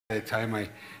By the time I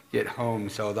get home.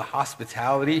 So the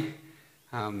hospitality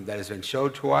that has been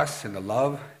showed to us and the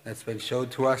love that's been showed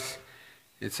to us,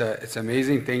 it's an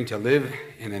amazing thing to live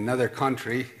in another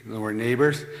country, we're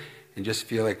neighbors, and just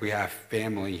feel like we have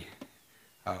family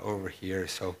over here.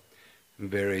 So I'm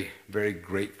very, very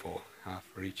grateful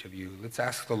for each of you. Let's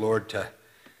ask the Lord to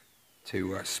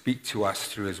speak to us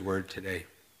through his word today.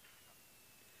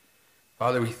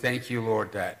 Father, we thank you,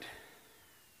 Lord, that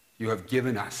you have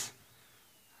given us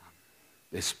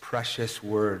this precious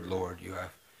word, Lord. You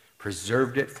have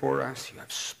preserved it for us. You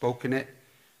have spoken it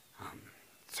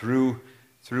through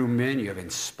men. You have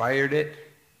inspired it,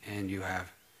 and you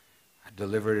have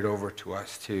delivered it over to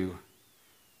us to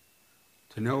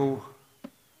know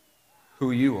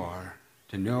who you are,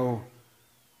 to know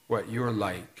what you're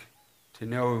like, to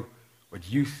know what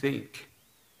you think,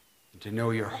 to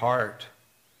know your heart,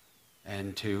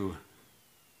 and to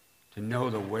know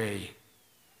the way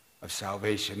of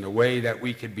salvation, the way that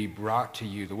we could be brought to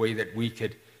you, the way that we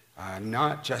could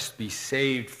not just be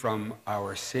saved from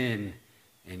our sin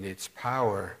and its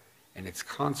power and its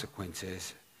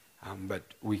consequences, but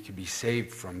we could be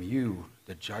saved from you,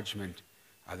 the judgment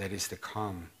that is to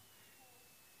come.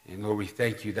 And Lord, we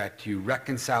thank you that you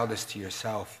reconciled us to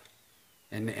yourself.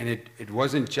 And it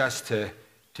wasn't just to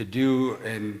do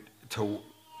and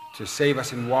to save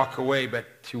us and walk away,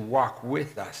 but to walk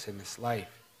with us in this life.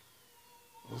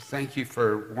 Well, thank you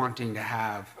for wanting to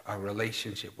have a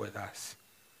relationship with us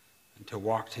and to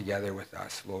walk together with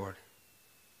us, Lord.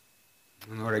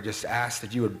 And Lord, I just ask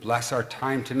that you would bless our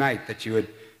time tonight, that you would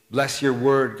bless your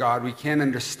word, God. We can't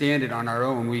understand it on our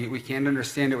own. We can't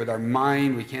understand it with our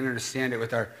mind. We can't understand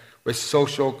it with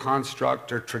social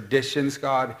construct or traditions,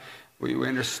 God. We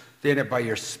understand it by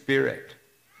your Spirit.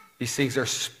 These things are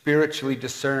spiritually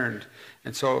discerned.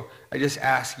 And so I just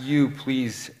ask you,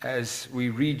 please, as we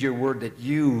read your word, that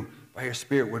you, by your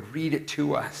Spirit, would read it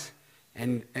to us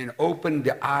and open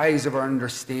the eyes of our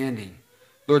understanding.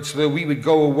 Lord, so that we would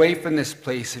go away from this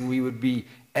place and we would be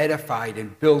edified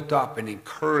and built up and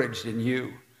encouraged in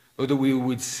you. Lord, that we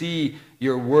would see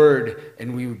your word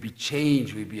and we would be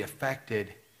changed, we'd be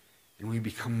affected, and we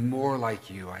become more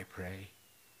like you, I pray.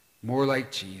 More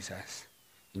like Jesus.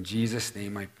 In Jesus'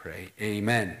 name I pray.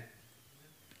 Amen.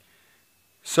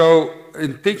 So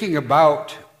in thinking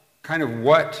about kind of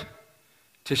what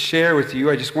to share with you,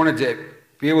 I just wanted to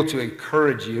be able to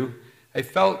encourage you. I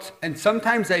felt, and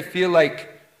sometimes I feel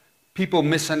like people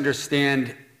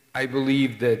misunderstand, I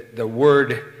believe, that the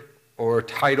word or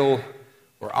title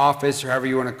or office, or however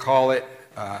you want to call it,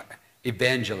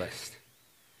 evangelist.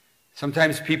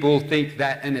 Sometimes people think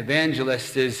that an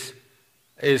evangelist is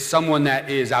someone that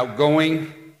is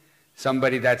outgoing,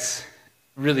 somebody that's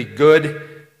really good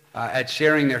at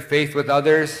sharing their faith with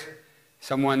others,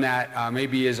 someone that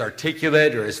maybe is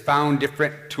articulate or has found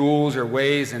different tools or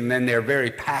ways, and then they're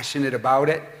very passionate about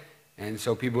it. And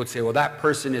so people would say, well, that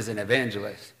person is an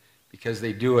evangelist because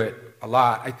they do it a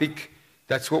lot. I think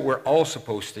that's what we're all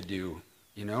supposed to do,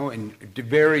 in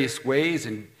various ways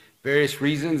and various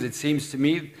reasons. It seems to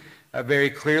me very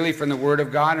clearly from the Word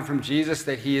of God and from Jesus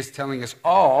that he is telling us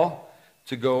all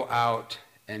to go out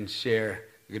and share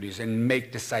the good news and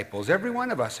make disciples. Every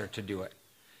one of us are to do it.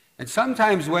 And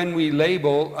sometimes when we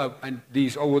label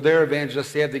these, they're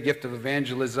evangelists, they have the gift of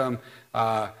evangelism,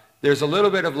 there's a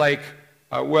little bit of like,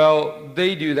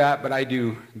 they do that, but I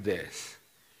do this.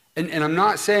 And I'm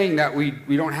not saying that we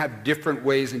don't have different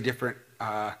ways and different,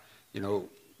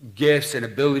 gifts and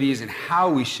abilities and how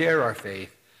we share our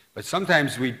faith, but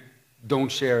sometimes we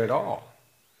don't share at all.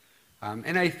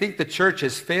 And I think the church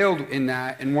has failed in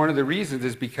that, and one of the reasons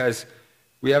is because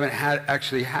we haven't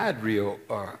actually had real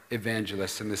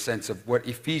evangelists in the sense of what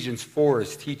Ephesians 4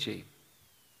 is teaching.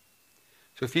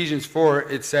 So Ephesians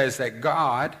 4, it says that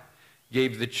God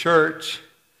gave the church,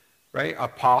 right,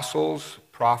 apostles,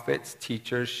 prophets,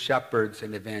 teachers, shepherds,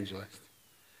 and evangelists.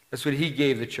 That's what he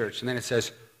gave the church. And then it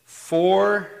says,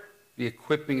 for the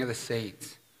equipping of the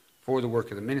saints, for the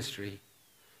work of the ministry.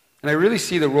 And I really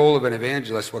see the role of an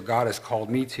evangelist, what God has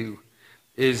called me to,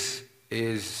 is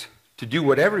to do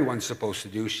what everyone's supposed to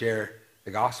do, share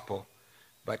the gospel,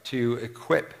 but to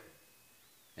equip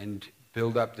and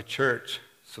build up the church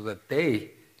so that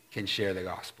they can share the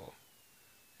gospel.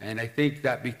 And I think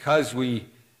that because we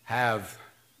have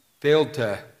failed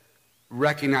to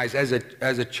recognize as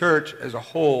a church as a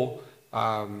whole,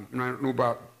 and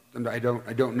I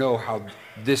don't know how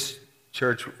this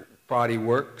church body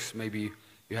works. Maybe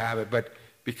you have it, but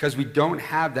because we don't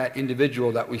have that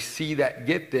individual that we see that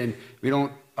gift in, we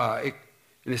don't,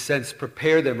 in a sense,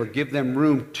 prepare them or give them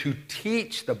room to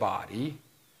teach the body,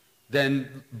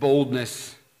 then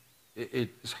boldness,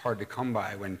 it's hard to come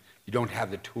by when you you don't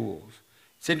have the tools.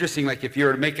 It's interesting, like if you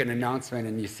were to make an announcement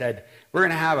and you said, we're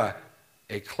going to have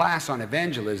a class on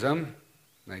evangelism,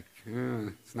 like,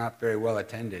 it's not very well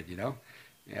attended, you know.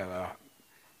 You have a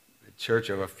church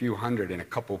of a few hundred and a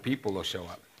couple people will show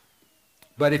up.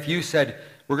 But if you said,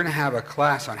 we're going to have a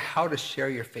class on how to share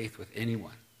your faith with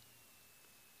anyone,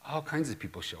 all kinds of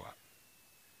people show up.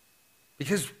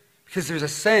 Because there's a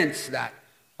sense that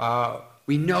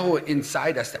we know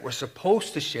inside us that we're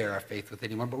supposed to share our faith with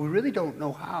anyone, but we really don't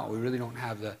know how. We really don't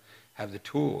have the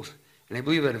tools. And I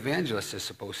believe that evangelist is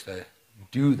supposed to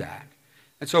do that.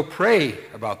 And so pray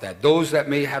about that. Those that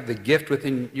may have the gift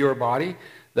within your body,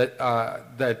 that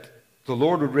the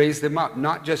Lord would raise them up,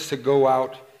 not just to go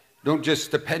out. Don't just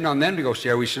depend on them to go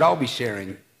share. We should all be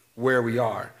sharing where we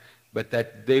are, but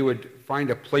that they would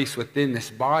find a place within this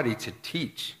body to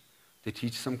teach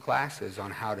some classes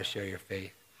on how to share your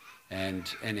faith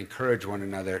and encourage one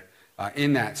another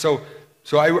in that. So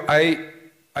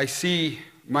I see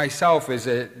myself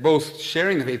as both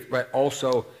sharing the faith, but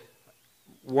also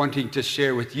wanting to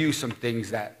share with you some things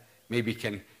that maybe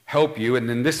can help you. And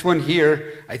then this one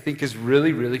here, I think, is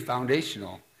really, really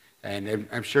foundational. And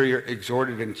I'm sure you're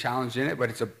exhorted and challenged in it, but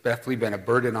it's definitely been a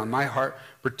burden on my heart,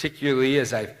 particularly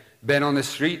as I've been on the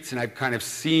streets and I've kind of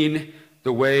seen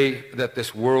the way that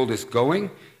this world is going.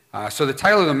 So the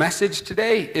title of the message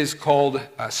today is called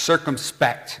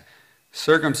Circumspect.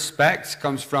 Circumspect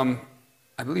comes from,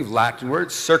 I believe, Latin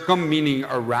word, circum meaning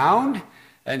around,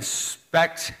 and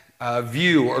spect,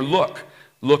 view or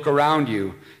look around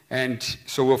you. And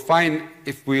so we'll find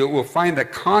the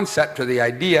concept or the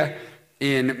idea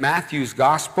in Matthew's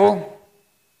Gospel.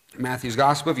 Matthew's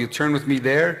Gospel, if you turn with me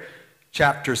there,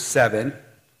 chapter 7.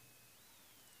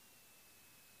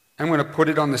 I'm going to put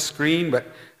it on the screen, but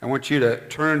I want you to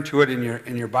turn to it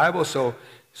in your Bible so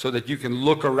that you can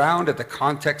look around at the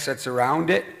context that's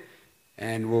around it,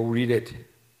 and we'll read it.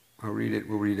 We'll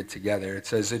read it together. It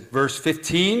says in verse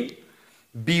 15,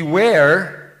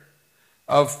 "Beware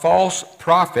of false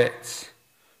prophets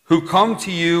who come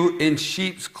to you in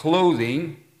sheep's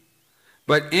clothing,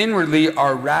 but inwardly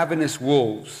are ravenous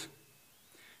wolves.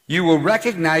 You will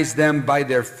recognize them by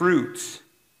their fruits.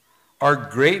 Are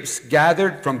grapes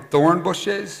gathered from thorn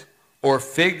bushes, or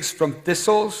figs from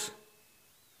thistles?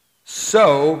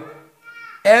 So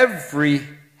every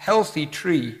healthy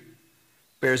tree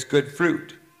bears good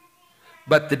fruit,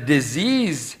 but the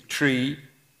diseased tree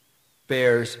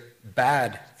bears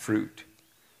bad fruit.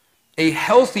 A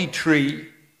healthy tree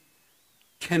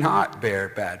cannot bear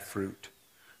bad fruit,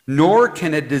 nor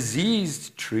can a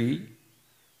diseased tree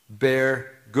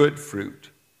bear good fruit.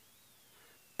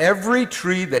 Every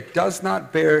tree that does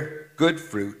not bear good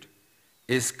fruit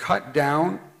is cut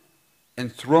down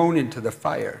and thrown into the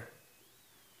fire.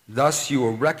 Thus you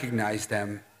will recognize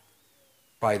them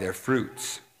by their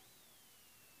fruits.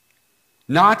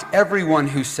 Not everyone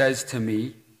who says to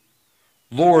me,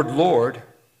 'Lord, Lord,'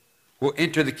 will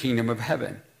enter the kingdom of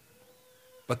heaven,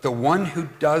 but the one who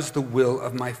does the will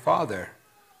of my Father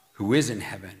who is in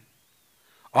heaven.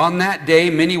 On that day,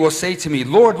 many will say to me,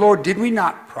 'Lord, Lord, did we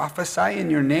not prophesy in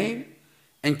your name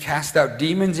and cast out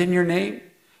demons in your name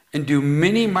and do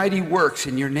many mighty works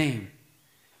in your name?'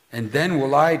 And then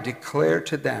will I declare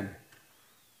to them,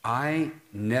 'I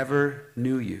never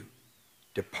knew you.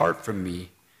 Depart from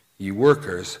me, you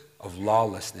workers of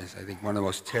lawlessness.'" I think one of the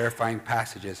most terrifying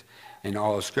passages in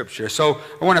all of Scripture. So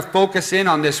I want to focus in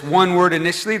on this one word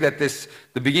initially that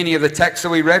the beginning of the text that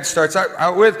we read starts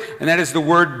out with, and that is the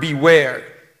word beware.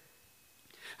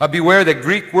 Beware, the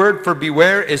Greek word for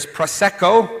beware is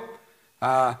proseko.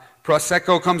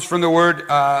 Proseko comes from the word,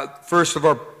 first of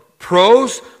all,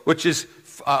 pros, which is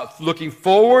looking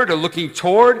forward or looking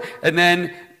toward, and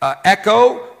then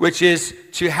echo, which is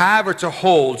to have or to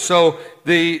hold. So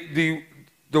the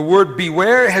word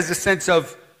beware has a sense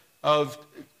of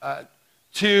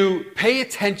to pay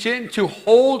attention, to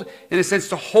hold, in a sense,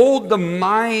 to hold the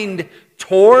mind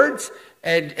towards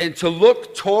and to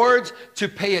look towards, to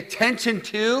pay attention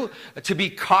to be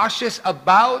cautious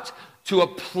about, to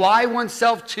apply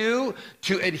oneself to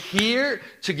adhere,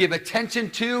 to give attention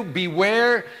to,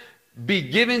 beware, be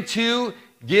given to,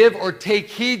 give or take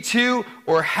heed to,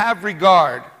 or have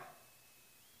regard.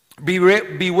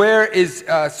 Beware is,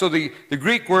 so the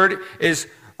Greek word is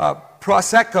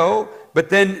proseko, but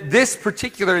then this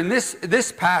particular, in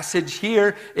this passage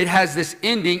here, it has this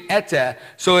ending, eta.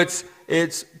 So it's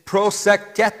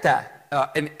proseketa.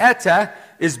 And eta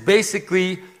is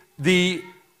basically the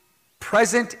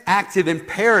present active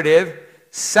imperative,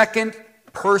 second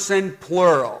person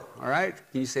plural. All right?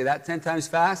 Can you say that 10 times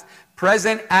fast?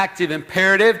 Present active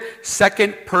imperative,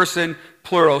 second person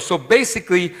plural. So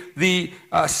basically, the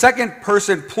second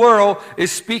person plural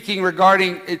is speaking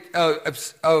regarding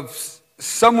of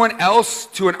someone else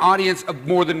to an audience of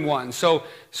more than one. So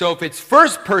if it's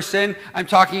first person, I'm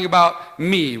talking about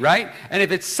me, right? And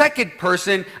if it's second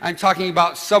person, I'm talking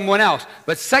about someone else.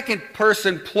 But second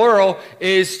person plural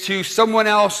is to someone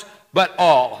else but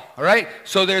all right?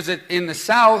 So there's in the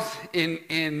South,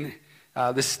 in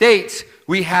the States,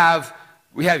 we have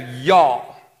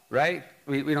y'all, right?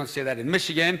 We don't say that in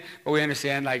Michigan, but we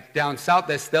understand like down south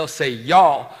they'll say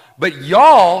y'all. But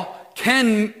y'all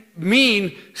can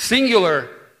mean singular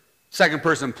second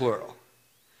person plural.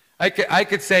 I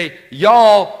could say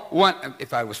y'all want,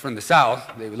 if I was from the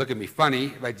South, they would look at me funny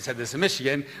if I said this in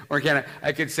Michigan or Canada.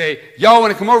 I could say y'all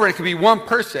want to come over, and it could be one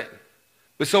person.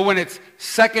 But so when it's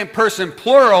second person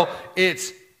plural,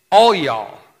 it's all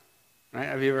y'all. Right?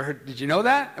 Have you ever heard, did you know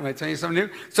that? Am I telling you something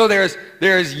new? So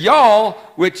there's y'all,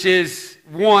 which is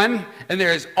one, and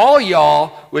there's all y'all,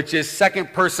 which is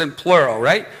second person plural,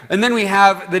 right? And then we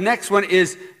have, the next one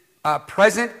is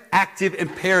present active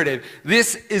imperative.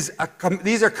 These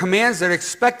are commands that are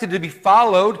expected to be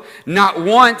followed not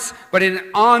once, but in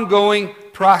an ongoing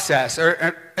process.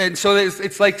 And so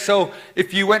it's like, so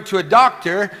if you went to a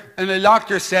doctor and the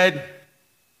doctor said,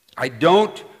 I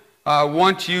don't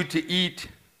want you to eat,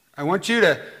 I want you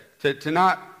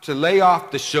to lay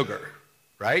off the sugar,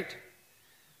 right?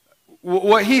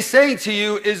 What he's saying to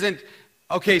you isn't,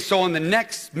 okay, so on the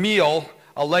next meal,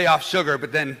 I'll lay off sugar,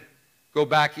 but then go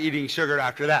back eating sugar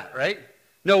after that, right?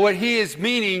 No, what he is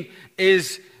meaning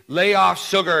is lay off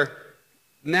sugar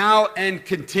now and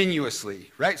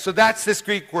continuously, right? So that's this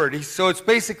Greek word. So it's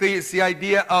the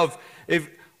idea of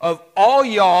all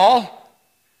y'all,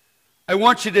 I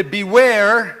want you to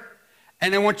beware,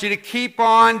 and I want you to keep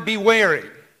on bewaring,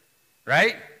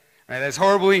 right? That's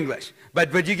horrible English,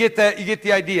 but you get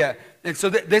the idea. And so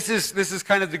this is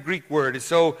kind of the Greek word.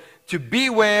 So to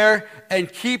beware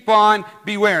and keep on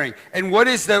bewaring. And what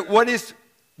is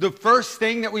the first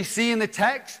thing that we see in the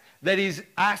text that he's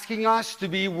asking us to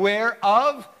beware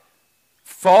of?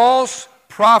 False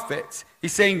prophets.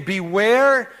 He's saying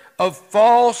beware of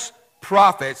false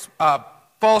prophets.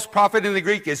 False prophet in the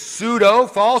Greek is pseudo,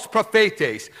 false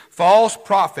prophetes, false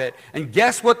prophet. And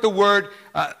guess what the word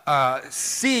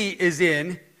see is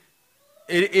in?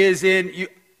 It is in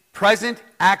present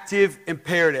active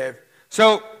imperative.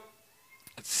 So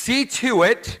see to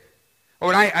it. Oh,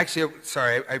 and I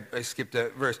skipped a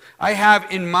verse. I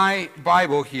have in my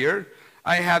Bible here,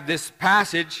 I have this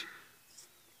passage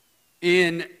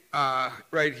in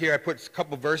right here. I put a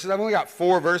couple verses. I've only got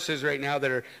 4 verses right now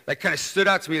that kind of stood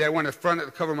out to me that I want to front at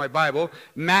the cover of my Bible.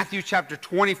 Matthew chapter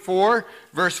 24,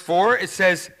 verse 4. It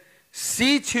says,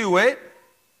 see to it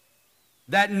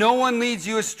that no one leads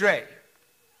you astray.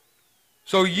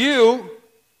 So you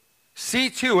see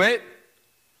to it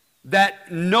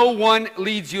that no one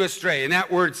leads you astray. And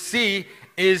that word see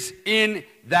is in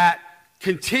that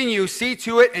continue, see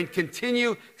to it and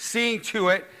continue seeing to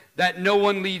it that no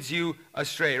one leads you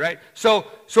astray, right? So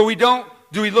do we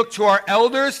look to our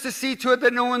elders to see to it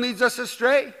that no one leads us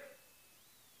astray?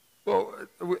 Well,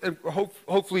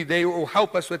 hopefully they will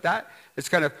help us with that. It's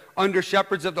kind of under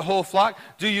shepherds of the whole flock.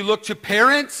 Do you look to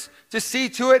parents to see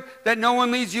to it that no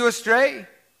one leads you astray?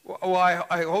 Well,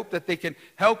 I hope that they can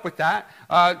help with that.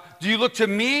 Do you look to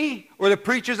me or the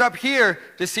preachers up here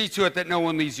to see to it that no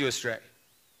one leads you astray?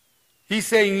 He's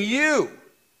saying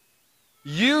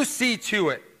you see to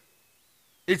it.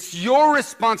 It's your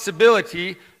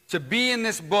responsibility to be in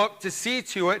this book, to see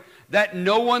to it that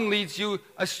no one leads you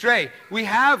astray. We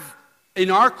have,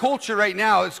 in our culture right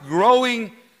now, it's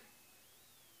growing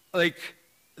like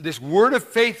this word of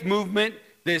faith movement,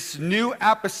 this new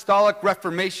apostolic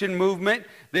reformation movement,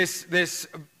 this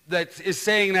that is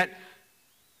saying that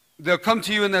they'll come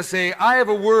to you and they'll say, I have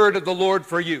a word of the Lord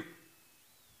for you.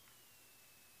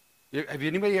 Have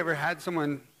anybody ever had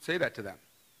someone say that to them?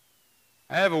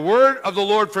 I have a word of the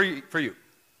Lord for you.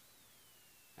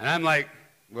 And I'm like,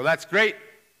 well, that's great,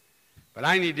 but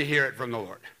I need to hear it from the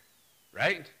Lord,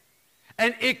 right?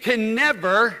 And it can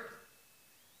never,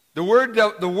 the word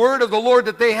of the Lord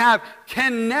that they have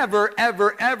can never,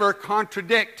 ever, ever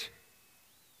contradict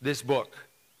this book.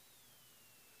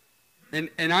 And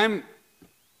I'm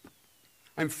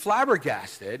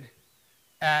flabbergasted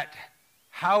at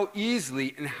how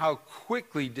easily and how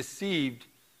quickly deceived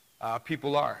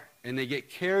people are. And they get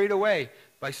carried away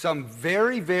by some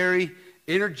very, very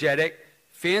energetic,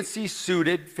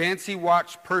 fancy-suited,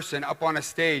 fancy-watched person up on a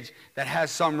stage that has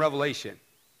some revelation.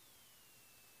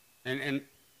 And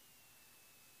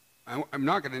I'm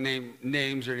not going to name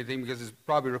names or anything because it's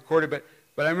probably recorded,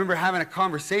 but I remember having a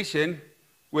conversation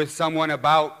with someone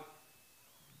about,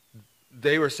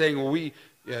 they were saying,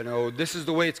 well, this is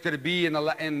the way it's going to be in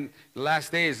the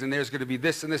last days, and there's going to be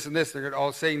this and this and this. They're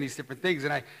all saying these different things,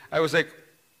 and I was like,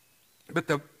 but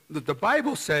the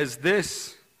Bible says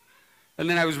this, and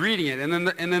then I was reading it, and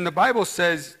then the Bible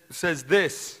says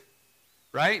this,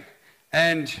 right?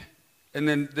 And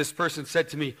then this person said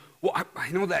to me, well, I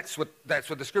know that's what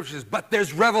the scripture says, but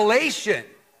there's revelation.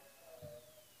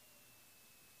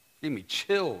 Gave me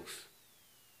chills.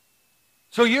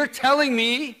 So you're telling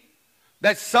me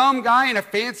that some guy in a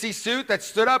fancy suit that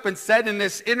stood up and said in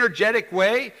this energetic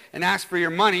way, and asked for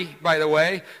your money, by the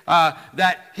way,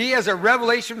 that he has a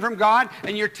revelation from God,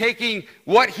 and you're taking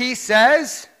what he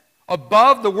says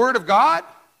above the Word of God?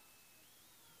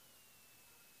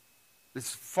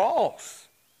 It's false.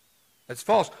 That's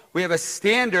false. We have a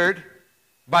standard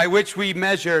by which we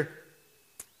measure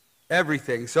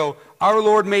everything. So our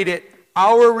Lord made it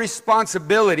our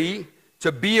responsibility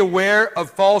to be aware of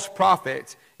false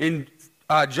prophets. In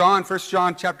 1 John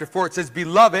chapter 4, it says,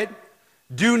 Beloved,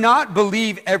 do not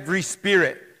believe every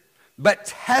spirit, but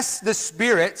test the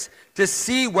spirits to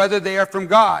see whether they are from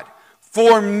God.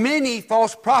 For many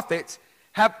false prophets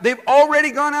they've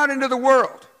already gone out into the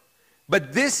world.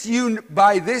 But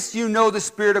by this you know the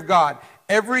Spirit of God.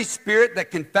 Every spirit that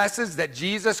confesses that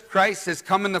Jesus Christ has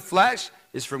come in the flesh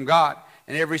is from God.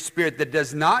 And every spirit that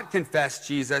does not confess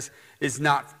Jesus is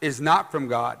not from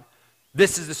God.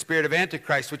 This is the spirit of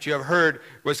Antichrist, which you have heard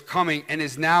was coming and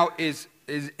is now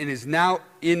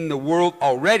in the world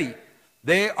already.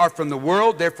 They are from the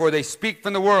world, therefore they speak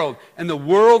from the world, and the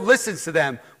world listens to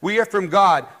them. We are from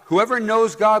God. Whoever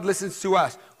knows God listens to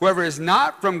us. Whoever is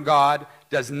not from God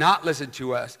does not listen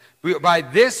to us. By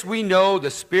this we know the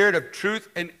spirit of truth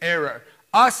and error.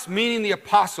 Us, meaning the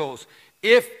apostles.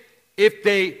 He's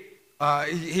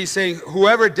saying,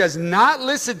 whoever does not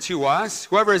listen to us,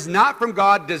 whoever is not from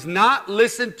God, does not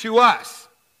listen to us,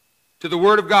 to the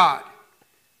Word of God.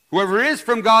 Whoever is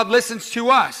from God listens to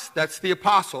us. That's the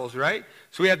apostles, right?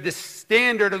 So we have this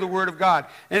standard of the Word of God.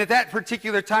 And at that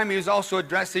particular time, he was also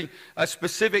addressing a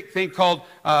specific thing called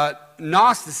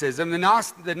Gnosticism.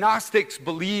 The Gnostics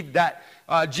believed that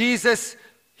Jesus,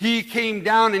 he came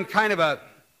down in kind of a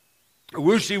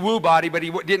whooshy-woo body, but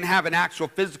he didn't have an actual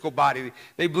physical body.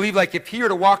 They believed like if he were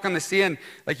to walk on the sand,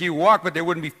 like he walked, but there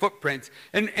wouldn't be footprints.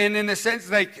 And in the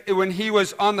sense, like when he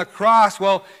was on the cross,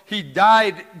 well, he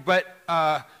died, but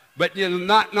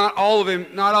not all of him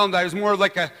died. It was more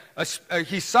like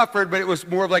he suffered, but it was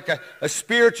more of like a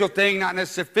spiritual thing, not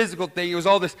necessarily a physical thing. It was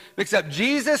all this mixed up.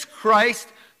 Jesus Christ,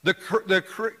 the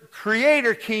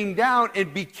Creator, came down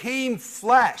and became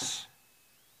flesh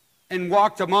and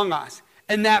walked among us.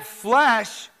 And that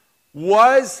flesh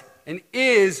was and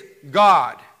is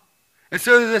God. And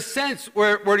so there's a sense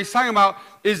where what he's talking about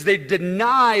is they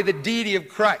deny the deity of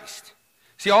Christ.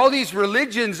 See, all these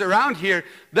religions around here,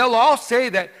 they'll all say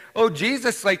that, oh,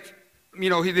 Jesus,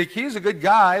 he's a good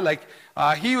guy.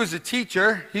 He was a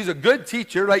teacher. He's a good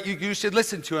teacher. You should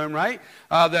listen to him, right?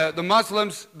 The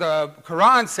Muslims, the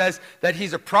Quran says that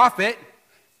he's a prophet.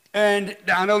 And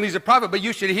not only he's a prophet, but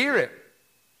you should hear him.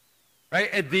 Right?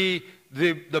 And the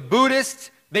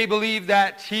Buddhists, they believe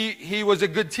that he was a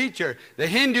good teacher. The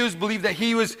Hindus believe that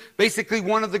he was basically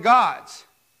one of the gods.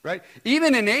 Right?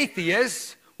 Even an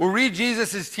atheist will read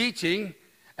Jesus' teaching,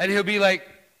 and he'll be like,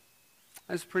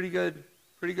 that's pretty good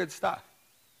stuff.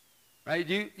 Right?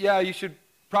 You should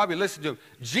probably listen to him.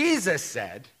 Jesus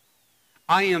said,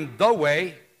 I am the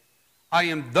way, I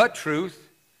am the truth,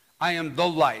 I am the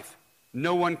life.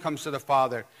 No one comes to the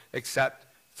Father except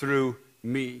through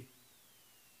me.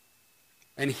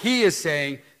 And he is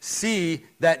saying, see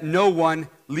that no one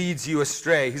leads you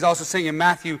astray. He's also saying in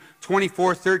Matthew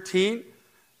 24:13,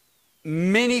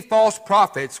 many false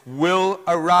prophets will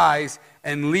arise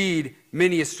and lead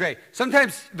many astray.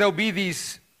 Sometimes there'll be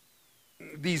these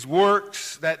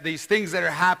works, these things that are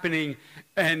happening,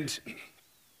 and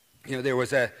there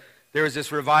was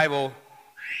this revival,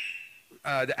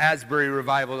 the Asbury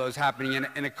revival that was happening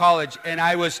in a college, and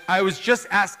I was just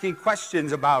asking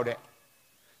questions about it.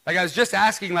 I was just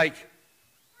asking,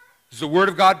 is the Word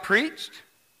of God preached?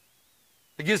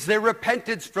 Is there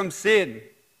repentance from sin?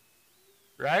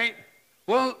 Right?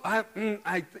 Well, I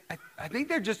think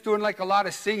they're just doing a lot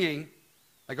of singing,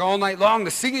 all night long.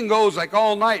 The singing goes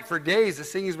all night for days. The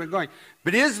singing's been going.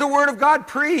 But is the Word of God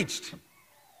preached?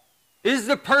 Is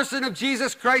the person of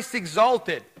Jesus Christ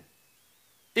exalted?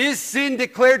 Is sin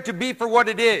declared to be for what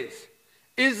it is?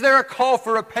 Is there a call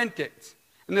for repentance?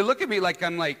 And they look at me like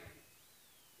I'm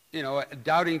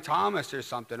doubting Thomas or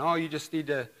something. Oh, you just need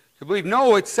to to believe.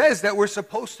 No, it says that we're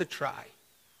supposed to try.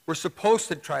 We're supposed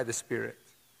to try the Spirit.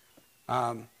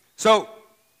 So,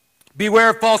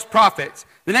 beware of false prophets.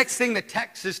 The next thing the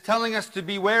text is telling us to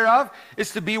beware of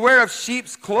is to beware of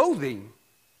sheep's clothing.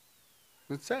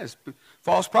 It says,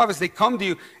 false prophets, they come to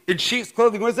you in sheep's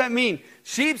clothing. What does that mean?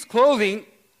 Sheep's clothing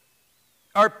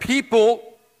are people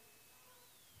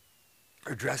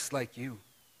who are dressed like you.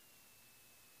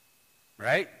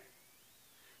 Right?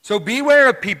 So beware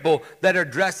of people that are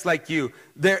dressed like you.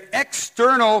 Their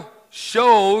external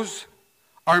shows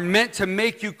are meant to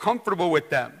make you comfortable with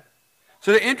them.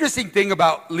 So the interesting thing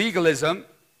about legalism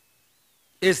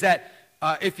is that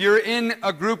if you're in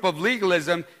a group of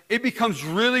legalism, it becomes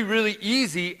really, really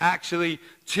easy, actually,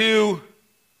 to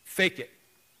fake it.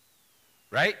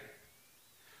 Right?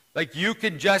 Like you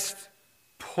could just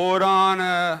put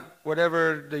on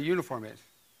whatever the uniform is.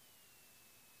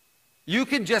 You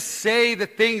can just say the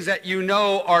things that you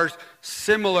know are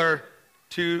similar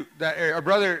to that area. Our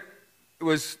brother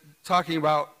was talking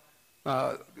about,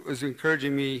 was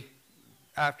encouraging me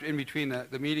in between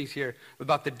the meetings here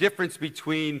about the difference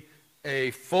between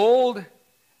a fold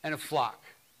and a flock.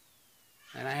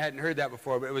 And I hadn't heard that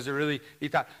before, but it was a really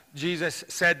neat thought. Jesus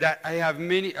said that I have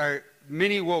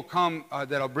many will come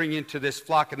that I'll bring into this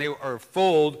flock, and they are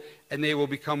fold, and they will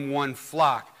become one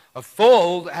flock. A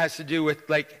fold has to do with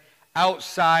like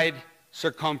outside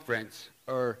circumference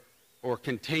or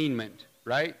containment,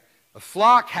 right? A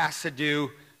flock has to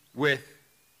do with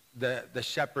the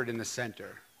shepherd in the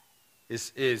center.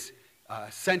 Is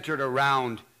centered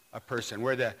around a person.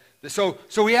 Where so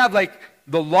we have like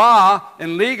the law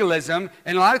and legalism,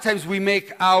 and a lot of times we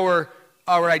make our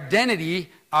identity,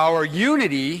 our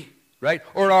unity, right?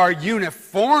 Or our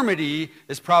uniformity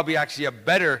is probably actually a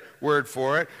better word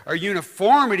for it. Our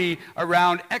uniformity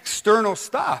around external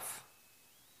stuff.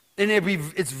 And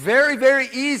it's very, very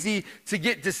easy to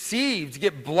get deceived, to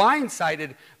get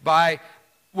blindsided by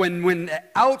when the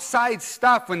outside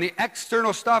stuff, when the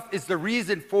external stuff is the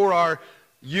reason for our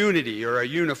unity or our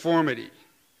uniformity.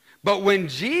 But when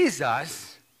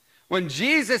Jesus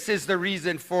is the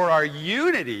reason for our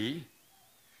unity,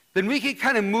 then we can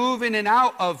kind of move in and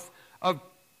out of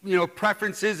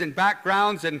preferences and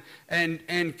backgrounds and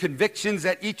convictions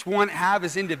that each one have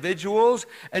as individuals,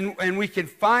 and we can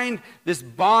find this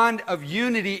bond of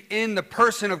unity in the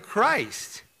person of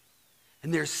Christ.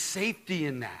 And there's safety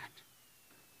in that.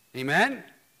 Amen?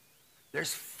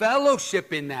 There's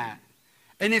fellowship in that.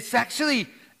 And it's actually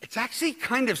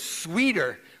kind of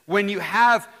sweeter when you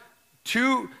have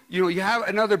you have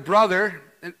another brother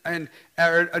and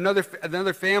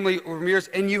another family from yours,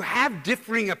 and you have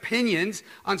differing opinions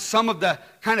on some of the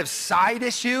kind of side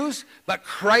issues, but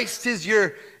Christ is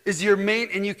your main,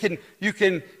 and you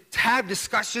can have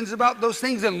discussions about those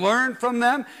things and learn from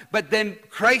them, but then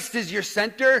Christ is your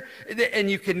center,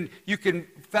 and you can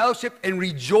fellowship and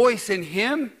rejoice in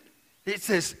Him. It's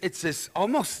this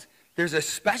almost, there's a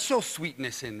special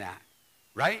sweetness in that,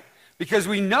 right? Because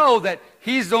we know that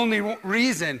He's the only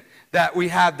reason that we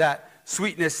have that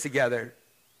sweetness together.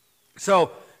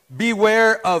 So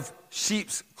beware of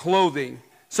sheep's clothing.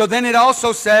 So then it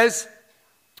also says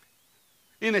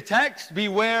in the text,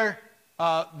 beware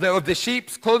of the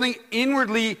sheep's clothing.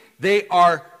 Inwardly they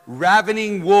are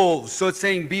ravening wolves. So it's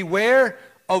saying beware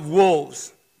of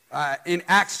wolves. In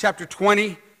Acts chapter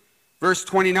 20, verse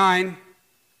 29,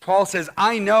 Paul says,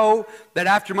 I know that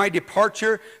after my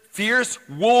departure, fierce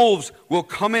wolves will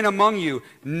come in among you,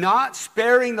 not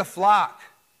sparing the flock.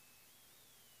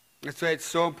 That's why it's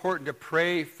so important to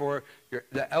pray for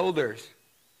the elders,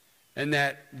 and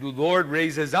that the Lord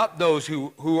raises up those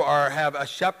who have a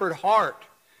shepherd heart,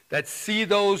 that see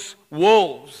those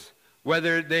wolves,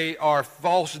 whether they are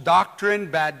false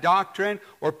doctrine, bad doctrine,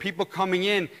 or people coming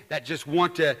in that just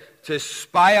want to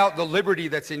spy out the liberty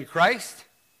that's in Christ,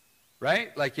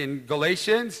 right? Like in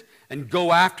Galatians, and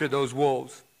go after those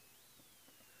wolves.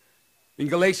 In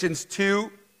Galatians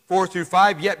 2, 4 through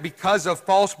 5, yet because of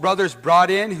false brothers brought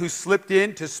in who slipped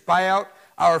in to spy out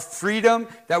our freedom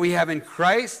that we have in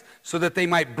Christ, so that they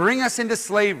might bring us into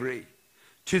slavery,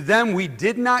 to them we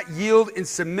did not yield in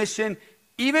submission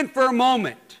even for a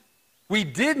moment. We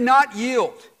did not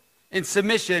yield in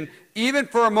submission even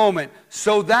for a moment,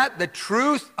 so that the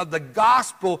truth of the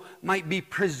gospel might be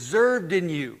preserved in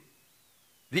you.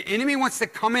 The enemy wants to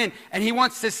come in and he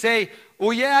wants to say,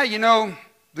 oh yeah,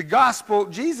 the gospel,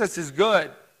 Jesus is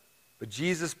good, but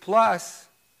Jesus plus,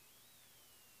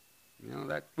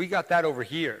 that we got that over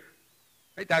here.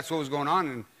 Right? That's what was going on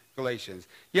in Galatians.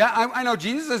 Yeah, I know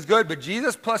Jesus is good, but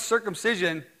Jesus plus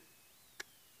circumcision,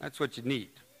 that's what you need,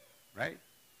 right?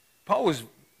 Paul was,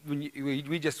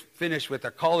 we just finished with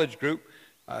a college group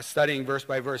studying verse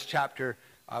by verse, chapter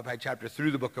by chapter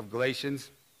through the book of Galatians.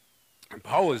 And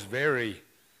Paul is very,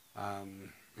 I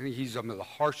think he's some of the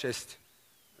harshest,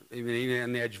 even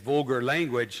on the edge, vulgar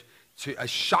language, to a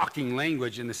shocking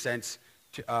language in the sense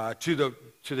to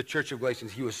the church of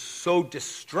Galatians. He was so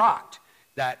distraught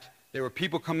that there were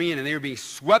people coming in and they were being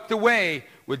swept away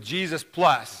with Jesus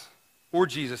plus or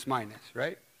Jesus minus,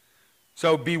 right?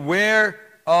 So beware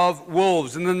of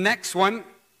wolves. And the next one,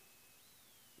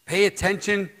 pay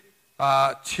attention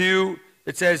to,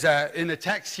 it says in the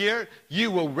text here,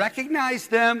 you will recognize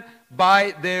them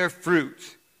by their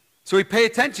fruit. So we pay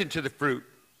attention to the fruit.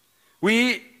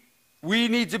 We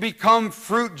need to become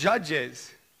fruit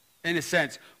judges, in a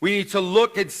sense. We need to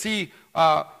look and see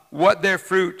what their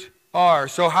fruit are.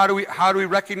 So how do we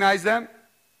recognize them?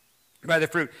 By the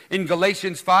fruit. In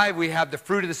Galatians 5, we have the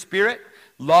fruit of the Spirit: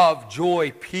 love,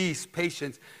 joy, peace,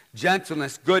 patience,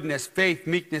 gentleness, goodness, faith,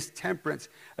 meekness, temperance.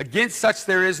 Against such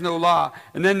there is no law.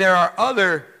 And then there are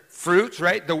other fruits,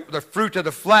 right? The fruit of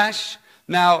the flesh.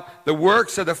 Now, the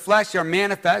works of the flesh are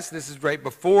manifest. This is right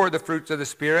before the fruits of the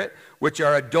Spirit, which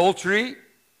are adultery,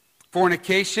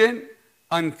 fornication,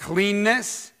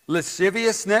 uncleanness,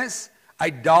 lasciviousness,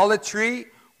 idolatry,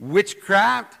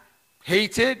 witchcraft,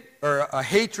 hatred,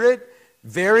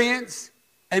 variance,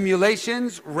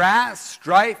 emulations, wrath,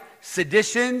 strife,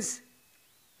 seditions,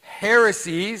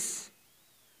 heresies,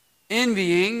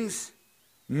 envyings,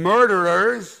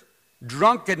 murderers,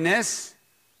 drunkenness,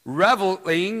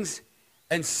 revelings,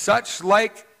 and such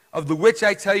like, of the which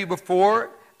I tell you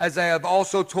before, as I have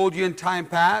also told you in time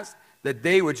past, that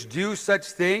they which do such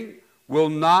thing will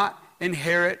not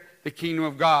inherit the kingdom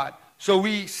of God. So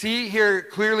we see here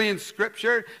clearly in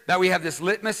Scripture that we have this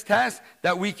litmus test,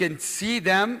 that we can see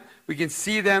them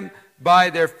by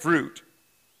their fruit.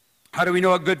 How do we know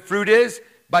what good fruit is?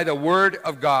 By the Word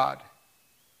of God.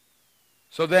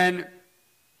 So then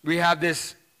we have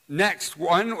this next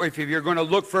one. If you're going to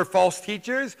look for false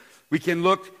teachers, we can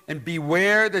look and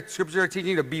beware, the Scriptures are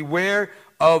teaching to beware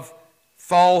of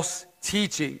false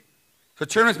teaching. So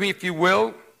turn with me, if you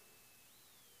will,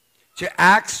 to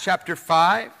Acts chapter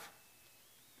 5.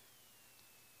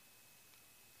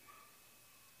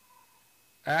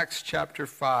 Acts chapter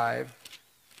 5.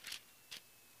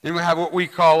 Then we have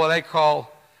what I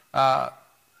call the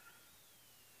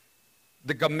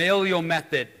Gamaliel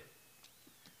method.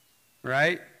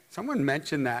 Right? Someone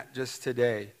mentioned that just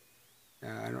today.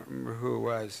 I don't remember who it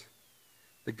was.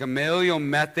 The Gamaliel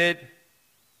method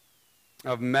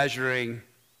of measuring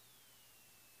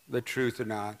the truth or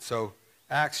not. So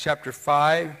Acts chapter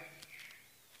 5,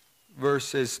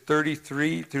 verses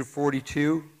 33 through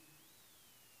 42.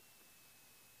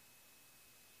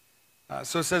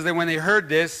 So it says that when they heard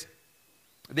this,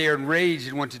 they were enraged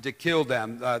and wanted to kill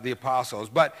them, the apostles.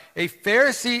 But a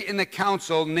Pharisee in the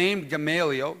council named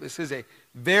Gamaliel, this is a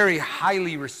very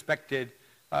highly respected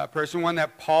person, one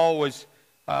that Paul was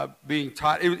being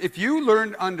taught. If you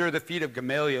learned under the feet of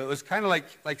Gamaliel, it was kind of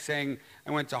like saying,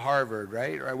 I went to Harvard,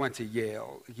 right? Or I went to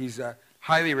Yale. He's a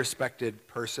highly respected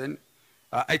person.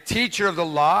 A teacher of the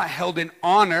law, held in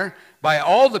honor by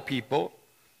all the people.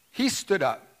 He stood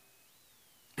up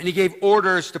and he gave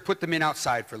orders to put the men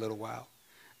outside for a little while.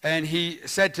 And he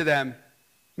said to them,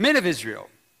 men of Israel,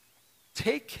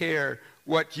 take care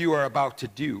what you are about to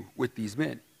do with these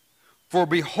men. For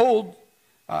behold,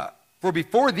 for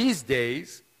before these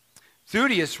days,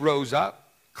 Theudius rose up,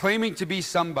 claiming to be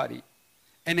somebody.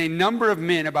 And a number of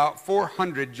men, about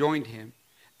 400, joined him.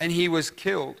 And he was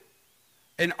killed.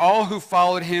 And all who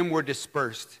followed him were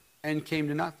dispersed and came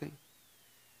to nothing.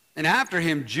 And after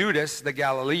him, Judas the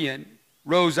Galilean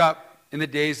rose up in the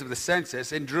days of the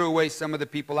census and drew away some of the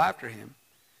people after him.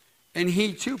 And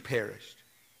he too perished.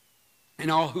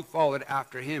 And all who followed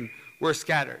after him were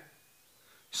scattered.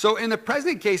 So in the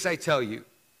present case, I tell you,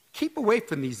 keep away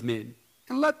from these men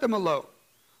and let them alone.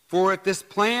 For if this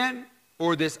plan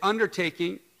or this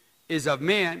undertaking is of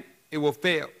man, it will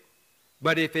fail.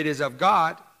 But if it is of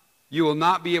God, you will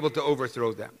not be able to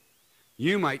overthrow them.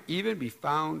 You might even be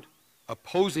found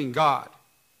opposing God.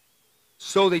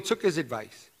 So they took his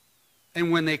advice.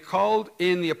 And when they called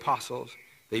in the apostles,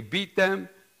 they beat them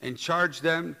and charged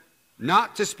them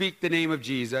not to speak the name of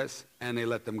Jesus, and they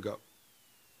let them go.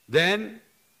 Then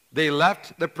they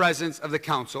left the presence of the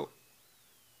council,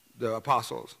 the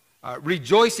apostles,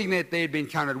 rejoicing that they had been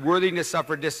counted worthy to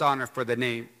suffer dishonor for the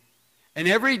name. And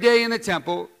every day in the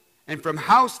temple and from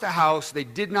house to house, they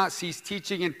did not cease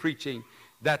teaching and preaching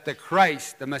that the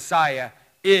Christ, the Messiah,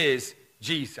 is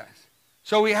Jesus.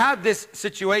 So we have this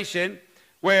situation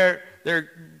where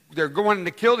they're going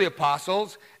to kill the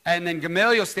apostles, and then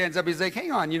Gamaliel stands up. He's like,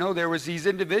 hang on, there was these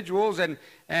individuals, and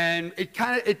and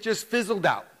it just fizzled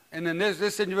out. And then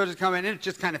this individual is coming, and it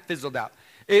just kind of fizzled out.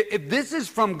 If this is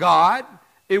from God,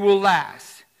 it will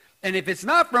last. And if it's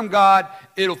not from God,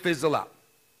 it'll fizzle out.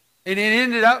 And it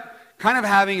ended up kind of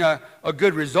having a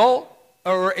good result,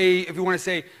 or if you want to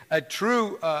say a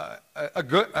true,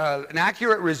 an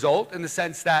accurate result, in the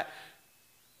sense that,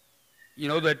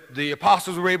 that the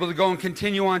apostles were able to go and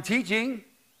continue on teaching,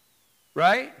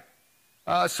 right?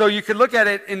 So you could look at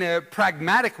it in a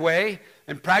pragmatic way,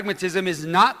 and pragmatism is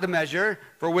not the measure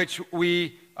for which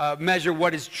we measure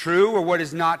what is true or what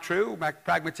is not true.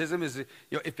 Pragmatism is,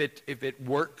 if it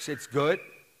works, it's good.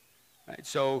 Right?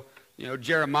 So,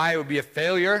 Jeremiah would be a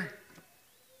failure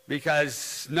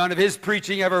because none of his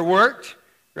preaching ever worked,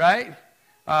 right?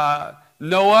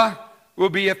 Noah will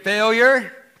be a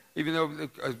failure, even though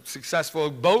a successful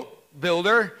boat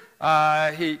builder.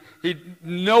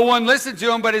 No one listened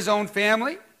to him but his own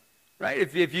family, right?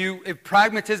 If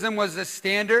pragmatism was the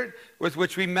standard with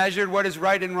which we measured what is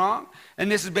right and wrong,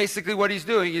 and this is basically what he's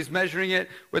doing. He's measuring it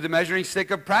with a measuring stick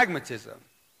of pragmatism,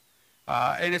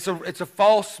 and it's a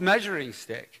false measuring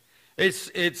stick.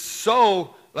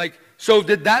 So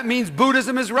did that means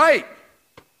Buddhism is right?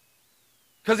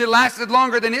 Because it lasted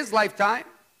longer than his lifetime,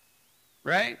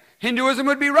 right? Hinduism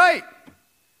would be right.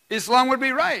 Islam would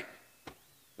be right.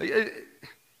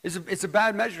 It's a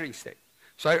bad measuring stick.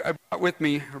 So I brought with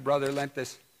me, her brother lent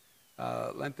this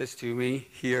to me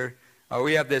here.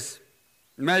 We have this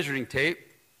measuring tape.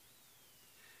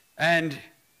 And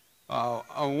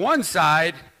on one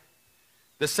side,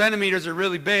 the centimeters are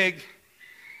really big.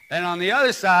 And on the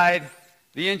other side,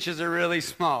 the inches are really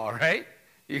small, right?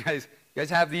 You guys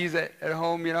have these at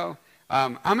home,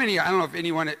 How many, I don't know if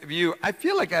anyone of you, I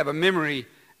feel like I have a memory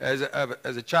as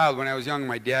a child. When I was young,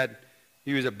 my dad,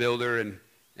 he was a builder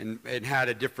and had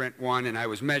a different one, and I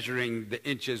was measuring the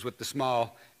inches with the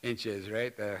small inches,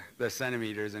 right? The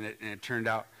centimeters, and it turned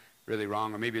out really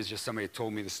wrong. Or maybe it's just somebody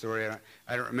told me the story.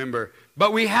 I don't remember.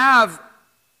 But we have,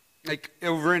 like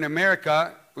over in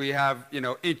America, we have,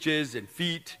 inches and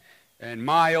feet and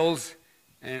miles,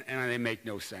 and they make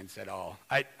no sense at all.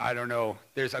 I don't know.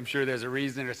 I'm sure there's a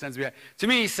reason or sense behind it. To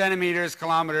me, centimeters,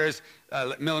 kilometers,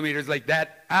 millimeters, like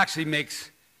that actually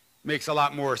makes a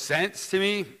lot more sense to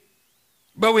me.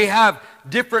 But we have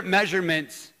different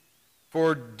measurements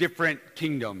for different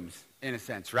kingdoms, in a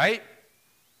sense, right?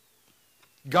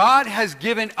 God has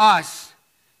given us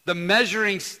the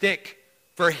measuring stick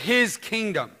for his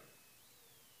kingdom.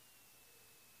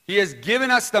 He has given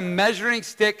us the measuring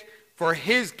stick for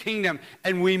his kingdom,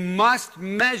 and we must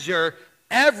measure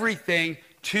everything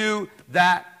to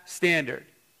that standard,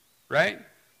 right?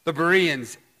 The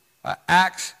Bereans,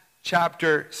 Acts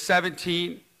chapter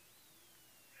 17.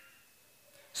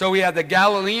 So we have the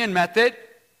Galilean method,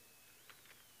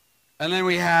 and then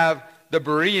we have the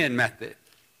Berean method.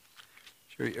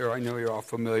 I know you're all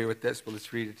familiar with this, but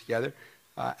let's read it together.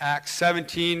 Acts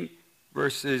 17,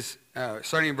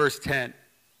 starting in verse 10.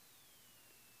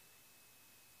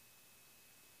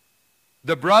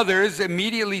 The brothers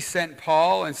immediately sent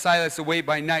Paul and Silas away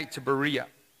by night to Berea.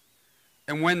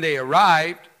 And when they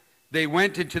arrived, they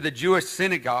went into the Jewish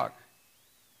synagogue.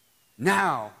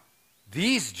 Now,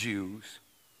 these Jews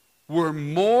were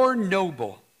more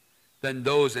noble than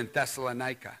those in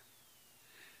Thessalonica.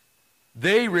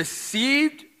 They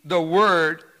received the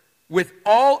word with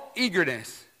all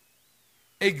eagerness,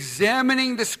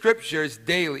 examining the scriptures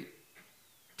daily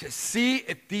to see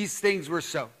if these things were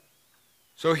so.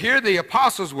 So here the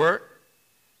apostles were.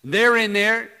 They're in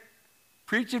there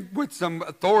preaching with some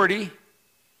authority.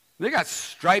 They got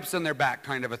stripes on their back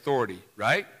kind of authority,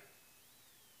 right?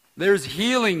 There's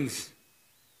healings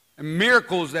and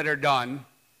miracles that are done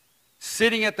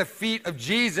sitting at the feet of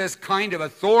Jesus kind of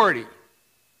authority,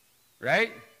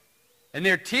 right? And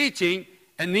they're teaching,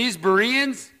 and these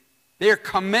Bereans, they're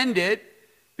commended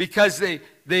because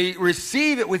they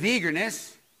receive it with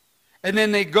eagerness. And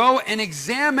then they go and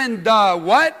examine the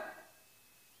what?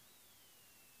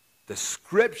 The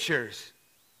scriptures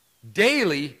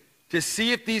daily to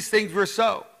see if these things were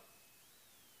so.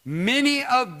 Many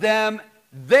of them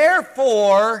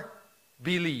therefore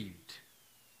believed.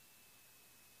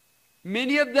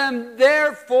 Many of them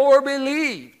therefore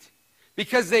believed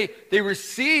because they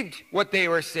received what they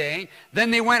were saying. Then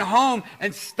they went home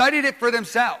and studied it for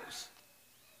themselves.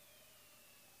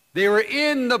 They were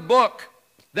in the book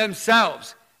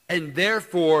themselves, and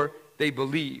therefore they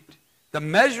believed. The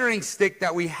measuring stick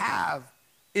that we have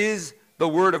is the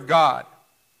Word of God.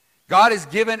 God has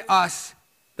given us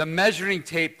the measuring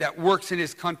tape that works in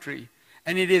his country,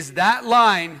 and it is that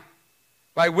line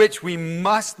by which we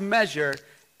must measure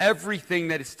everything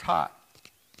that is taught.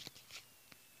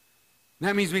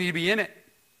 That means we need to be in it.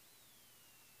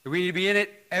 We need to be in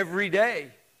it every day.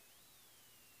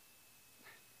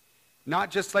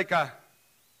 Not just like a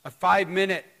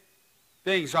 5-minute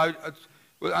thing. So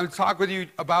I'll talk with you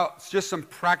about just some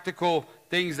practical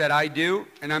things that I do.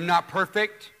 And I'm not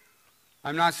perfect.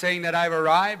 I'm not saying that I've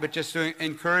arrived, but just to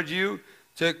encourage you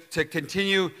to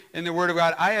continue in the Word of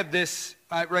God. I have this,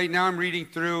 right now I'm reading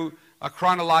through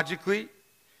chronologically.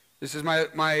 This is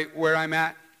my where I'm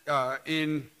at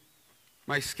in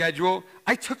my schedule.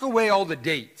 I took away all the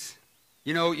dates.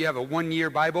 You know, you have a 1-year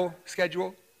Bible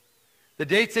schedule. The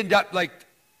dates end up like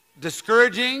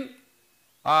discouraging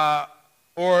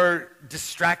or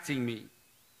distracting me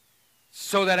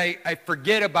so that I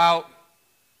forget about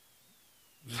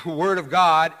the Word of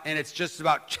God, and it's just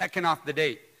about checking off the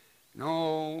date.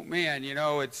 No, man, you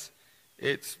know, it's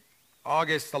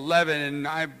August 11 and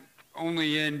I'm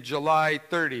only in July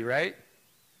 30, right?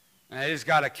 And I just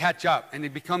got to catch up, and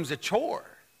it becomes a chore.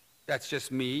 That's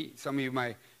just me. Some of you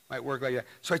might work like that.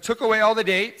 So I took away all the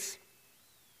dates,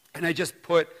 and I just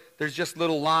there's just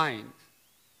little lines.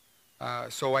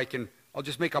 So I'll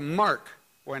just make a mark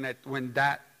when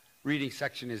that reading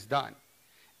section is done.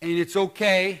 And it's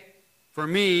okay for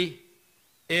me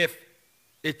if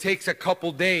it takes a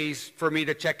couple days for me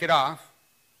to check it off.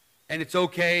 And it's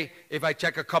okay if I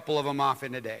check a couple of them off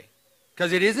in a day.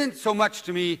 Because it isn't so much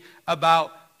to me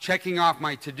about checking off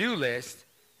my to-do list.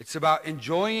 It's about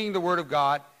enjoying the Word of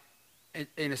God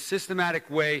in a systematic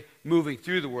way, moving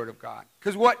through the Word of God.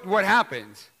 Because what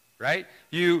happens, right?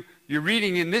 You're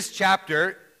reading in this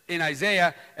chapter in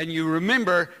Isaiah, and you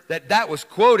remember that was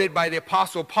quoted by the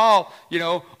Apostle Paul, you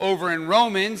know, over in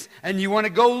Romans, and you want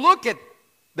to go look at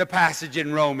the passage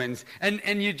in Romans,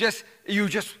 and you just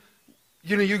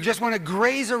want to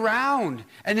graze around,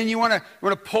 and then you want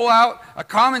to pull out a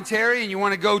commentary, and you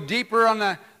want to go deeper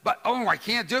on but I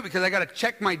can't do it because I got to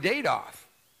check my date off.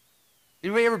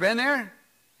 Anybody ever been there?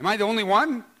 Am I the only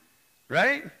one?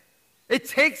 Right? It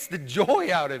takes the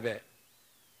joy out of it.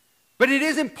 But it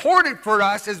is important for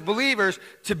us as believers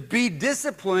to be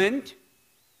disciplined.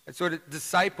 That's what a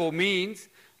disciple means.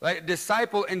 Like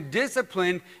disciple and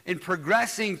discipline in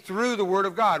progressing through the Word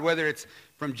of God, whether it's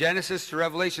from Genesis to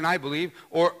Revelation, I believe,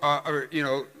 or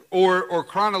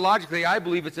chronologically, I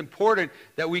believe it's important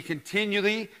that we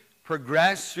continually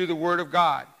progress through the Word of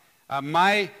God.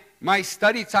 My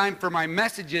study time for my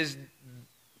messages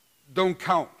don't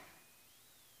count.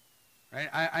 Right?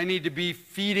 I need to be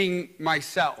feeding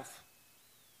myself.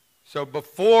 So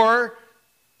before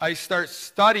I start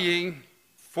studying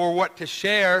for what to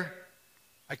share,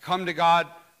 I come to God,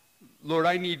 Lord,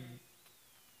 I need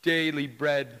daily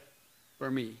bread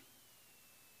for me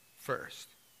first.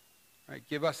 Right?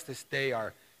 Give us this day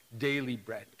our daily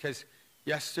bread. Because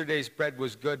yesterday's bread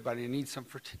was good, but I need some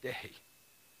for today.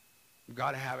 You've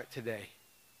got to have it today.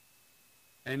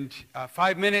 And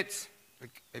 5 minutes,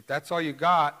 if that's all you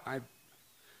got,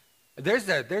 there's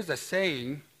a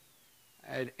saying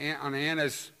in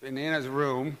Anna's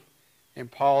room, in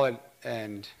Paul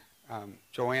and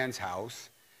Joanne's house,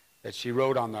 that she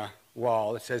wrote on the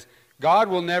wall. It says, God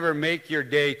will never make your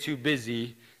day too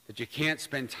busy that you can't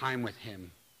spend time with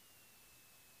Him.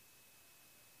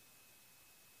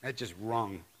 That's just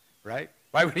wrong, right?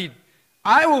 Why would He?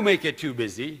 I will make it too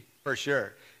busy, for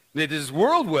sure. This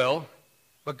world will,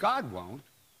 but God won't.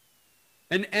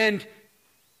 And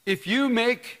if you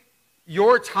make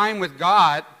your time with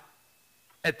God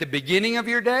at the beginning of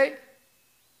your day,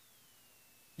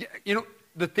 you know,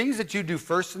 the things that you do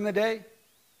first in the day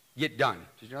get done.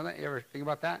 Did you know that? You ever think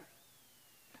about that?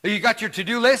 You got your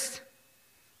to-do list?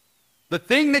 The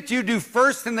thing that you do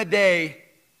first in the day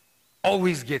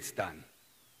always gets done.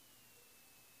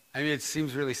 I mean, it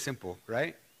seems really simple,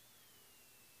 right?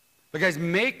 But guys,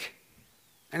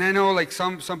 and I know like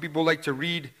some people like to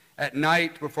read at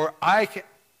night before I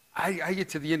get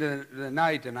to the end of the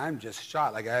night and I'm just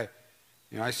shot. Like I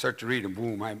start to read and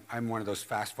boom, I'm one of those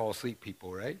fast fall asleep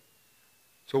people, right?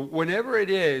 So whenever it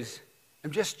is,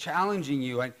 I'm just challenging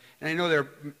you. And I know there are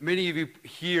many of you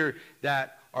here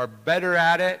that are better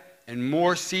at it and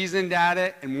more seasoned at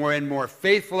it and more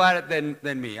faithful at it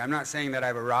than me. I'm not saying that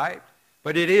I've arrived,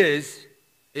 but it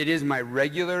is my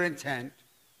regular intent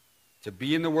to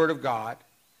be in the Word of God,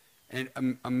 and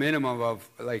a minimum of,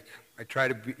 like, I try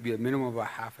to be a minimum of a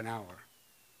half an hour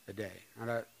a day, not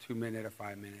a 2 minute, a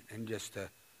 5 minute, and just to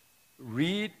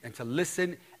read and to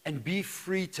listen and be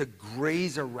free to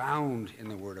graze around in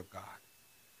the Word of God.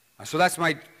 So that's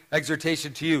my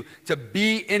exhortation to you, to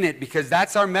be in it, because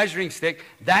that's our measuring stick.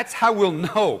 That's how we'll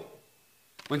know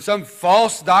when some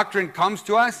false doctrine comes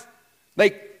to us.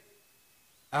 Like,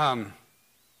 it's kind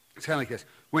of like this.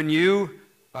 When you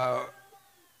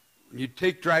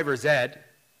take driver's ed,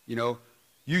 you know,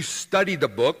 You study the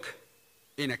book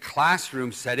in a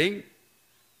classroom setting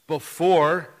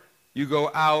before you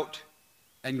go out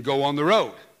and go on the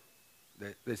road.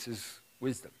 This is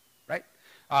wisdom, right?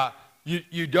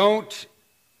 You don't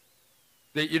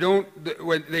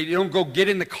go get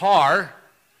in the car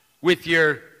with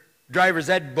your driver's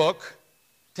ed book,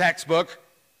 textbook,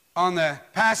 on the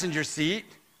passenger seat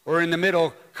or in the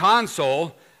middle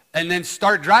console and then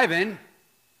start driving,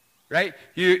 right?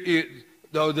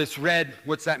 Though this red,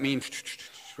 what's that mean,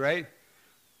 right?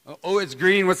 Oh, it's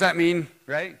green, what's that mean,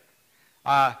 right?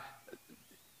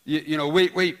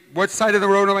 Wait, what side of the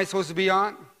road am I supposed to be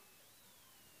on?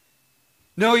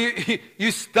 No,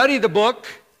 you study the book,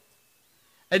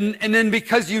 and then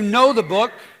because you know the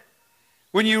book,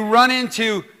 when you run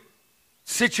into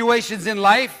situations in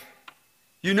life,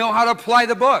 you know how to apply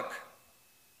the book.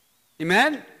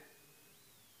 Amen?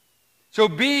 So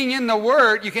being in the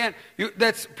Word,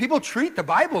 people treat the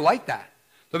Bible like that.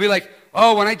 They'll be like,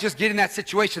 oh, when I just get in that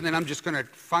situation, then I'm just going to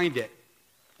find it.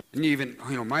 And even,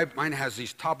 mine has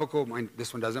these topical,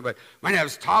 this one doesn't, but mine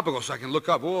has topical, so I can look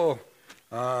up,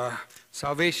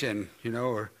 salvation,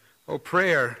 or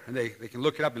prayer, and they can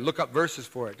look it up and look up verses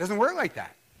for it. It doesn't work like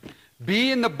that.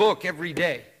 Be in the book every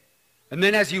day. And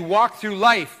then as you walk through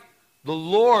life, the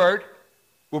Lord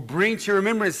will bring to your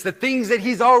remembrance the things that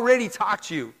He's already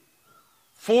taught you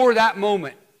for that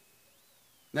moment.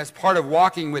 And that's part of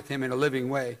walking with Him in a living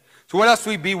way. So what else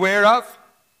do we beware of?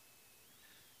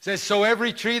 It says, so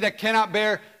every tree that cannot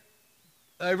bear,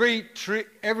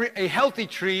 a healthy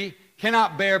tree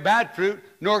cannot bear bad fruit,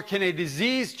 nor can a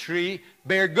diseased tree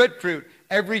bear good fruit.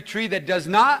 Every tree that does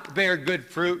not bear good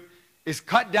fruit is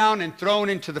cut down and thrown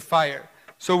into the fire.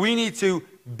 So we need to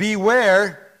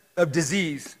beware of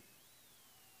disease.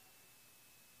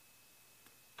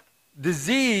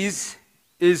 Disease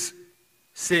is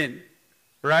sin,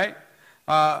 right?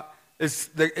 It's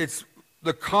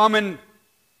the common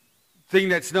thing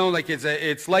that's known, like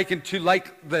it's likened to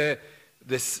like the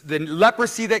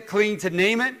leprosy that cling to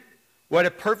Naaman. What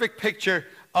a perfect picture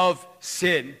of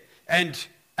sin. And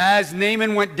as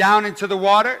Naaman went down into the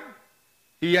water,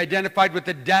 he identified with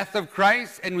the death of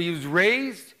Christ, and he was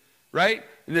raised, right?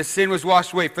 And the sin was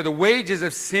washed away. For the wages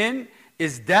of sin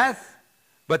is death,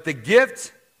 but the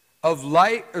gift of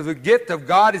life, or the gift of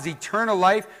God, is eternal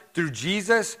life through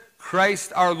Jesus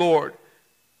Christ our Lord.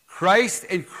 Christ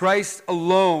and Christ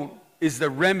alone is the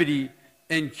remedy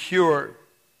and cure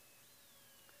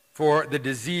for the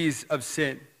disease of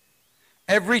sin.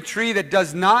 Every tree that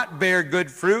does not bear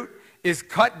good fruit is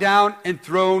cut down and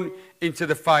thrown into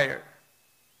the fire.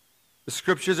 The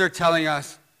scriptures are telling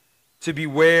us to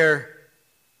beware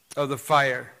of the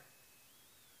fire.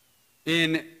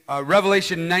 In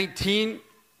Revelation 19,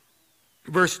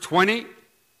 verse 20,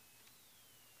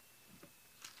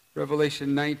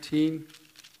 Revelation 19,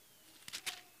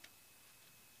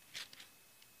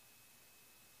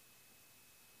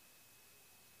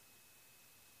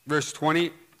 verse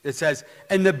 20, it says,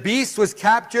 and the beast was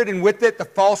captured, and with it the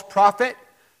false prophet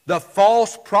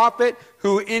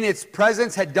who in its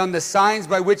presence had done the signs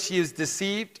by which he is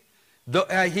deceived.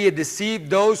 He had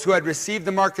deceived those who had received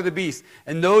the mark of the beast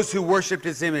and those who worshipped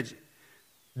his image.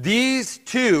 These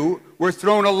two were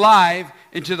thrown alive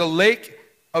into the lake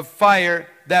of fire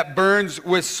that burns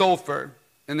with sulfur.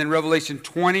 And then Revelation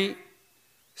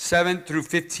 20:7 through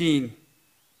 15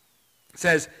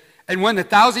 says, and when the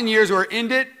 1,000 years were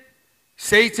ended,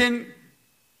 Satan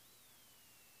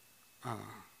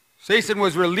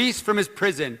was released from his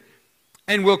prison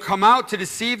and will come out to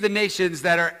deceive the nations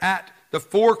that are at the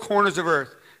four corners of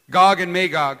earth, Gog and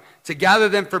Magog, to gather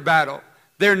them for battle.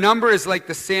 Their number is like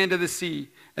the sand of the sea.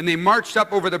 And they marched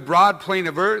up over the broad plain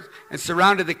of earth and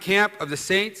surrounded the camp of the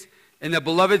saints in the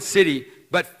beloved city.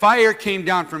 But fire came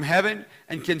down from heaven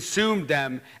and consumed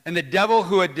them. And the devil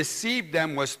who had deceived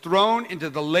them was thrown into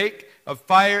the lake of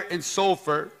fire and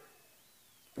sulfur,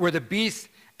 where the beast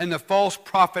and the false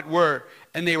prophet were.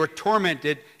 And they were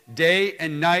tormented day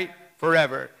and night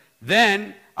forever.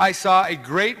 Then I saw a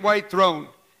great white throne,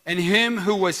 and him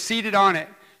who was seated on it.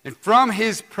 And from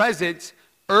his presence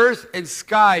earth and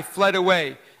sky fled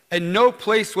away, and no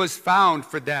place was found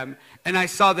for them. And I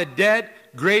saw the dead,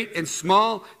 great and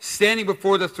small, standing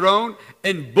before the throne,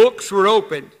 and books were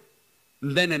opened.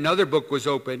 And then another book was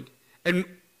opened, and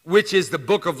which is the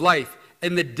book of life.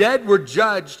 And the dead were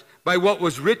judged by what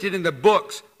was written in the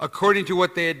books, according to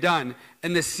what they had done.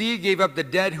 And the sea gave up the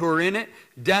dead who were in it.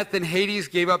 Death and Hades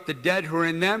gave up the dead who were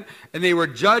in them. And they were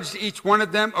judged, each one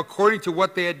of them, according to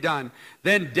what they had done.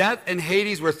 Then death and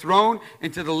Hades were thrown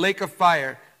into the lake of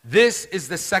fire. This is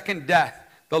the second death,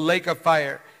 the lake of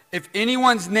fire. If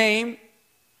anyone's name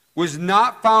was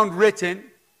not found written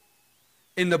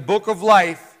in the book of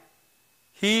life,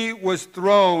 he was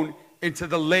thrown into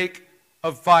the lake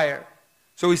of fire.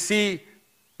 So we see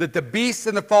that the beast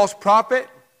and the false prophet,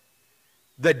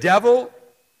 the devil,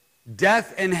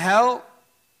 death and hell,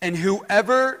 and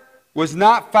whoever was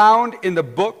not found in the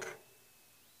book,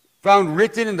 found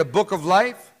written in the book of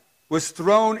life, was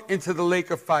thrown into the lake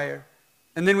of fire.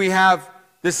 And then we have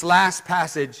this last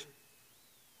passage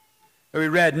that we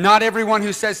read. Not everyone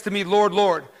who says to me, Lord,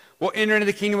 Lord, will enter into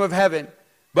the kingdom of heaven,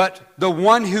 but the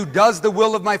one who does the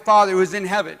will of my Father who is in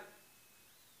heaven.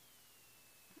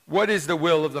 What is the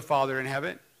will of the Father in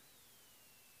heaven?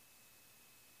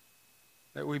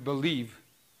 That we believe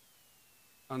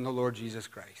on the Lord Jesus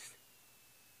Christ.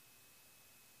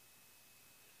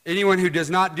 Anyone who does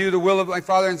not do the will of my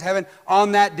Father in heaven,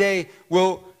 on that day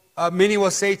many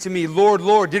will say to me, Lord,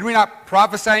 Lord, did we not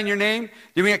prophesy in your name?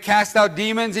 Did we not cast out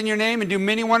demons in your name and do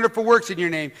many wonderful works in your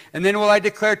name? And then will I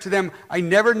declare to them, I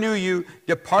never knew you.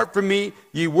 Depart from me,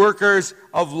 ye workers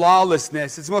of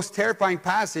lawlessness. It's the most terrifying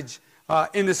passage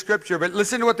in the scripture. But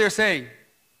listen to what they're saying.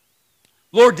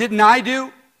 Lord, didn't I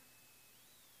do?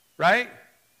 Right?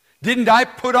 Didn't I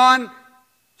put on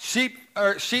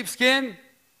sheepskin?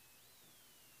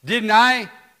 Didn't I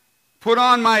put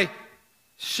on my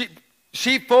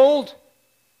sheepfold?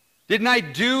 Didn't I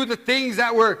do the things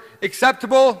that were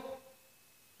acceptable?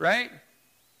 Right?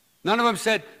 None of them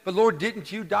said, but Lord,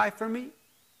 didn't you die for me?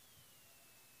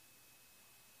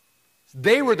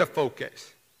 They were the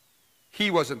focus. He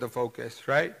wasn't the focus,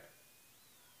 right?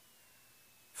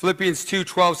 Philippians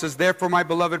 2:12 says, therefore, my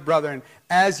beloved brethren,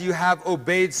 as you have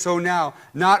obeyed, so now,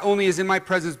 not only as in my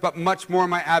presence, but much more in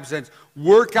my absence,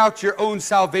 work out your own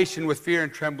salvation with fear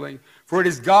and trembling. For it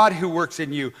is God who works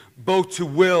in you, both to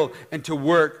will and to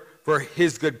work for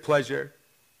his good pleasure.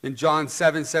 In John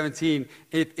 7:17,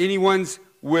 if anyone's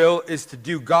will is to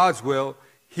do God's will,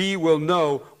 he will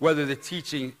know whether the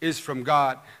teaching is from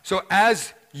God. So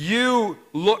as you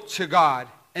look to God,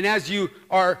 and as you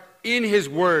are in his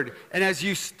word, and as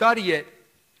you study it,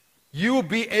 you will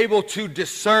be able to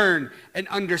discern and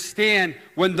understand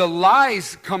when the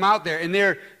lies come out there. And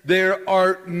there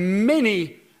are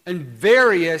many and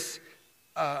various,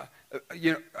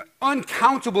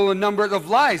 uncountable a number of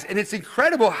lies. And it's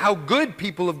incredible how good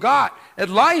people have got at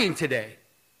lying today.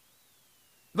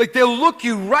 Like they'll look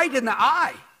you right in the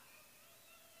eye.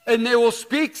 And they will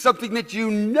speak something that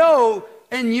you know,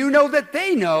 and you know that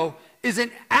they know, is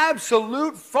an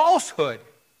absolute falsehood.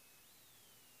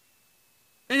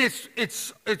 And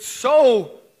it's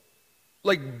so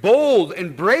like bold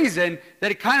and brazen that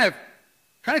it kind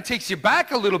of takes you back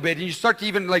a little bit, and you start to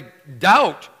even like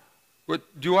doubt, what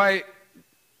do I,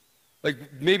 like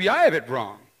maybe I have it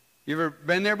wrong. You ever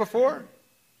been there before?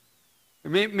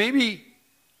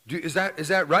 Is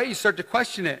that right? You start to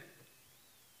question it.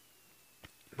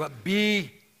 But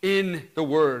be in the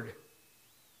Word.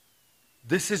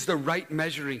 This is the right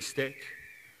measuring stick.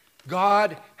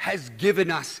 God has given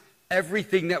us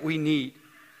everything that we need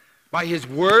by his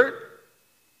word,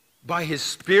 by his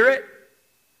Spirit,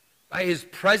 by his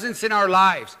presence in our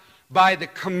lives, by the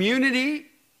community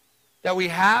that we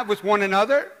have with one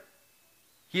another.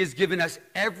 He has given us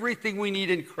everything we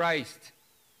need in Christ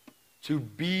to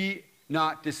be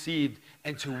not deceived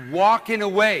and to walk in a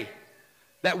way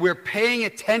that we're paying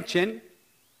attention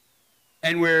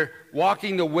and we're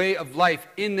walking the way of life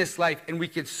in this life, and we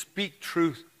can speak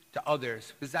truth to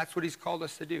others, because that's what he's called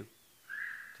us to do,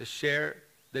 to share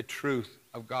the truth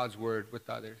of God's word with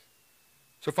others.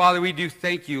 So, Father, we do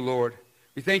thank you, Lord.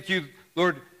 We thank you,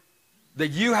 Lord, that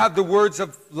you have the words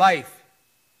of life.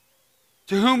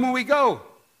 To whom will we go?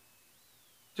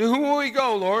 To whom will we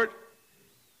go, Lord?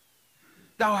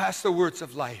 Thou hast the words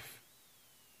of life.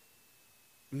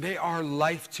 And they are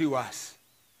life to us.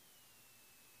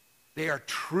 They are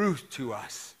truth to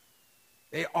us.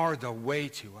 They are the way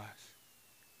to us.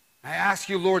 I ask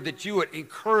you, Lord, that you would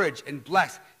encourage and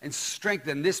bless and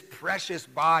strengthen this precious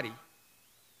body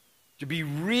to be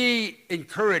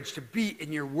re-encouraged to be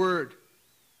in your word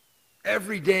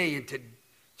every day and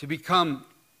to become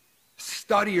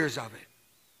studiers of it.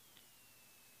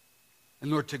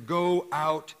 And Lord, to go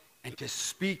out and to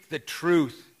speak the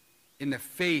truth in the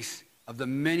face of the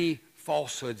many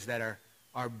falsehoods that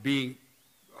are being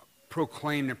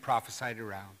proclaimed and prophesied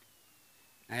around.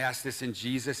 I ask this in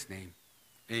Jesus' name.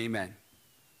 Amen.